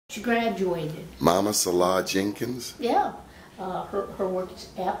She graduated. Mama Salah Jenkins? Yeah. Her work is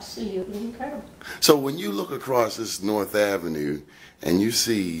absolutely incredible. So when you look across this North Avenue and you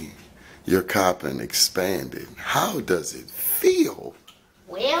see your Coppin expanded, how does it feel?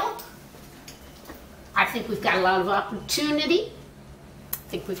 Well, I think we've got a lot of opportunity. I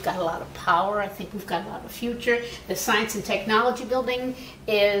think we've got a lot of power. I think we've got a lot of future. The Science and Technology Building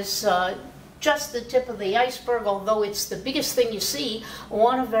is just the tip of the iceberg, although it's the biggest thing you see.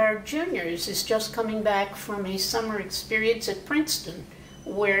 One of our juniors is just coming back from a summer experience at Princeton,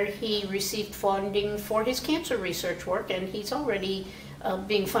 where he received funding for his cancer research work, and he's already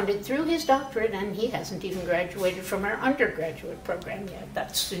being funded through his doctorate, and he hasn't even graduated from our undergraduate program yet.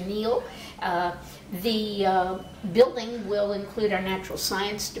 That's Sunil. The building will include our natural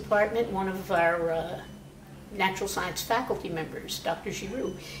science department. One of our natural science faculty members, Dr.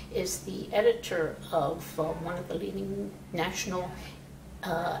 Giroux, is the editor of one of the leading national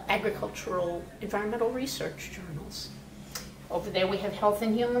agricultural environmental research journals. Over there we have Health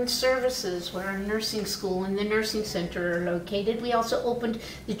and Human Services, where our nursing school and the nursing center are located. We also opened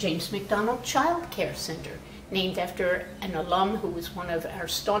the James McDonald Child Care Center, named after an alum who was one of our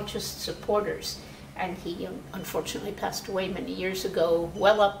staunchest supporters. And he unfortunately passed away many years ago,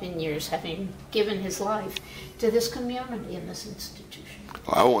 well up in years, having given his life to this community and this institution.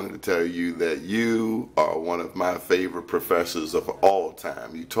 I wanted to tell you that you are one of my favorite professors of all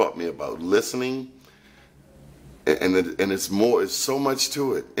time. You taught me about listening, and it's so much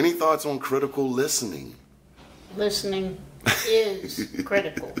to it. Any thoughts on critical listening? Listening is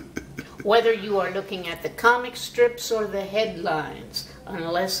critical. Whether you are looking at the comic strips or the headlines,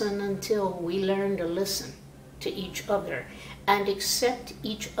 unless and until we learn to listen to each other and accept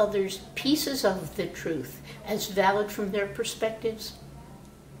each other's pieces of the truth as valid from their perspectives,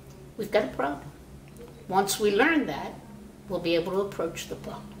 we've got a problem. Once we learn that, we'll be able to approach the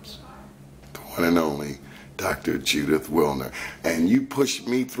problems. The one and only Dr. Judith Wilner. And you pushed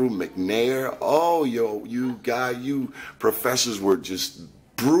me through McNair. Oh, you professors were just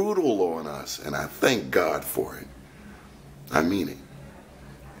brutal on us, and I thank God for it. I mean it.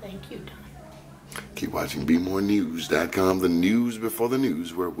 Thank you, Don. Keep watching BeMoreNews.com, the news before the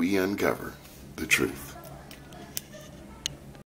news, where we uncover the truth.